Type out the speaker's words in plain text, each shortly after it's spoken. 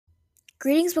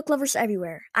Greetings, book lovers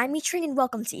everywhere. I'm E-Train and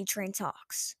welcome to E-Train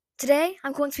Talks. Today,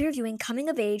 I'm going to be reviewing Coming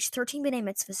of Age 13 B'nai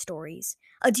Mitzvah Stories,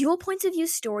 a dual point of view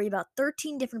story about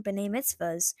 13 different B'nai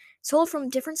Mitzvahs told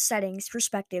from different settings,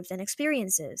 perspectives, and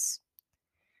experiences.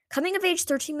 Coming of Age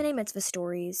 13 B'nai Mitzvah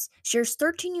Stories shares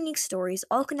 13 unique stories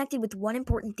all connected with one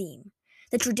important theme: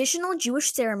 the traditional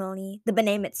Jewish ceremony, the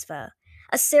B'nai Mitzvah,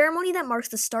 a ceremony that marks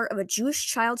the start of a Jewish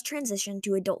child's transition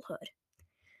to adulthood.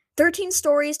 13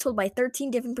 stories told by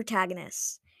 13 different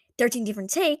protagonists. 13 different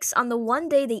takes on the one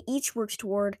day they each worked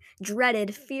toward,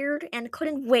 dreaded, feared, and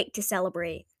couldn't wait to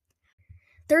celebrate.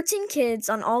 13 kids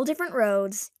on all different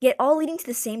roads, yet all leading to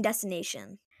the same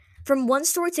destination. From one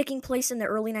story taking place in the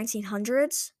early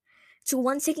 1900s, to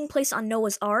one taking place on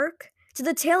Noah's Ark, to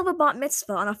the tale of a bat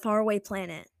mitzvah on a faraway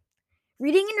planet.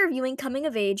 Reading and reviewing Coming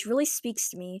of Age really speaks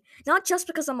to me, not just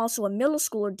because I'm also a middle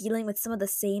schooler dealing with some of the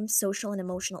same social and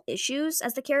emotional issues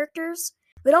as the characters,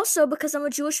 but also because I'm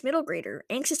a Jewish middle grader,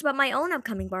 anxious about my own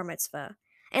upcoming bar mitzvah.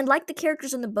 And like the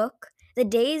characters in the book, the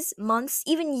days, months,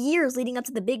 even years leading up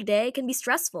to the big day can be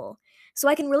stressful, so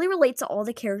I can really relate to all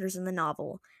the characters in the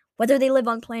novel, whether they live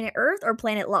on planet Earth or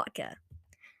planet Latka.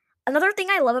 Another thing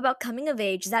I love about Coming of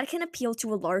Age is that it can appeal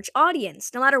to a large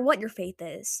audience, no matter what your faith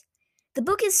is. The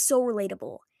book is so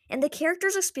relatable, and the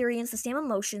characters experience the same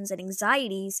emotions and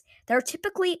anxieties that are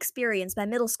typically experienced by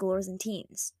middle schoolers and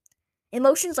teens.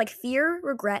 Emotions like fear,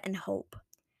 regret, and hope.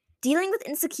 Dealing with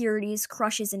insecurities,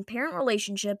 crushes, and parent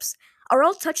relationships are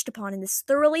all touched upon in this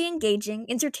thoroughly engaging,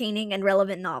 entertaining, and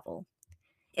relevant novel.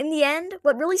 In the end,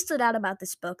 what really stood out about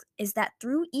this book is that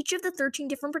through each of the 13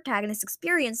 different protagonists'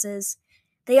 experiences,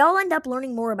 they all end up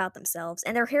learning more about themselves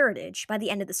and their heritage by the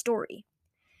end of the story.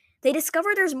 They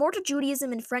discover there's more to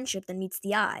Judaism and friendship than meets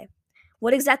the eye.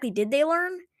 What exactly did they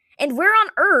learn? And where on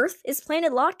Earth is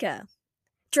planet Latka?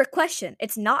 Trick question,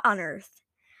 it's not on Earth.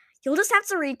 You'll just have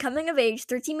to read Coming of Age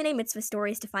 13 B'nai Mitzvah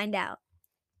Stories to find out.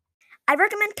 I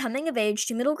recommend Coming of Age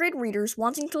to middle grade readers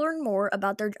wanting to learn more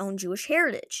about their own Jewish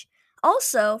heritage.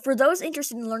 Also, for those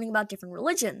interested in learning about different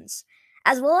religions,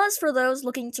 as well as for those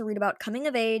looking to read about coming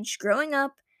of age, growing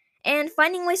up, and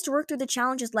finding ways to work through the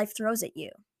challenges life throws at you.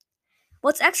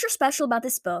 What's extra special about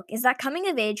this book is that Coming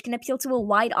of Age can appeal to a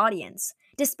wide audience,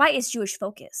 despite its Jewish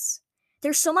focus.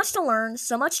 There's so much to learn,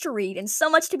 so much to read, and so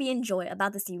much to be enjoyed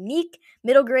about this unique,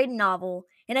 middle grade novel,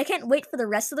 and I can't wait for the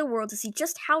rest of the world to see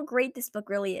just how great this book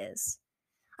really is.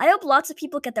 I hope lots of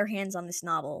people get their hands on this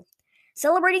novel.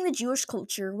 Celebrating the Jewish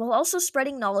culture while also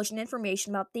spreading knowledge and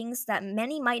information about things that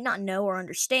many might not know or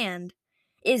understand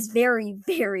is very,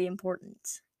 very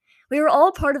important. We are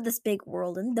all part of this big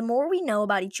world, and the more we know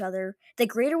about each other, the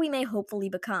greater we may hopefully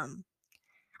become.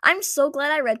 I'm so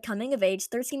glad I read Coming of Age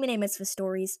 13 B'nai Mitzvah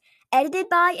Stories, edited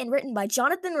by and written by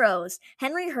Jonathan Rose,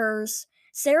 Henry Hers,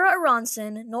 Sarah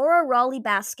Aronson, Nora Raleigh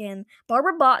Baskin,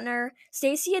 Barbara Botner,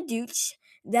 Stacy Aduch,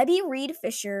 Debbie Reed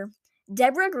Fisher,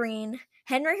 Deborah Green,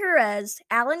 Henry Jerez,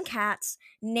 Alan Katz,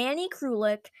 Nanny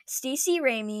Krulik, Stacey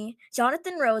Ramey,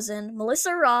 Jonathan Rosen,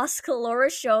 Melissa Ross, Laura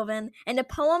Chauvin, and a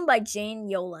poem by Jane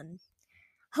Yolen.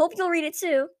 Hope you'll read it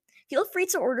too. Feel free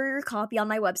to order your copy on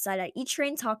my website at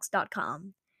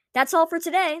etraintalks.com. That's all for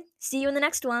today. See you in the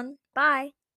next one. Bye.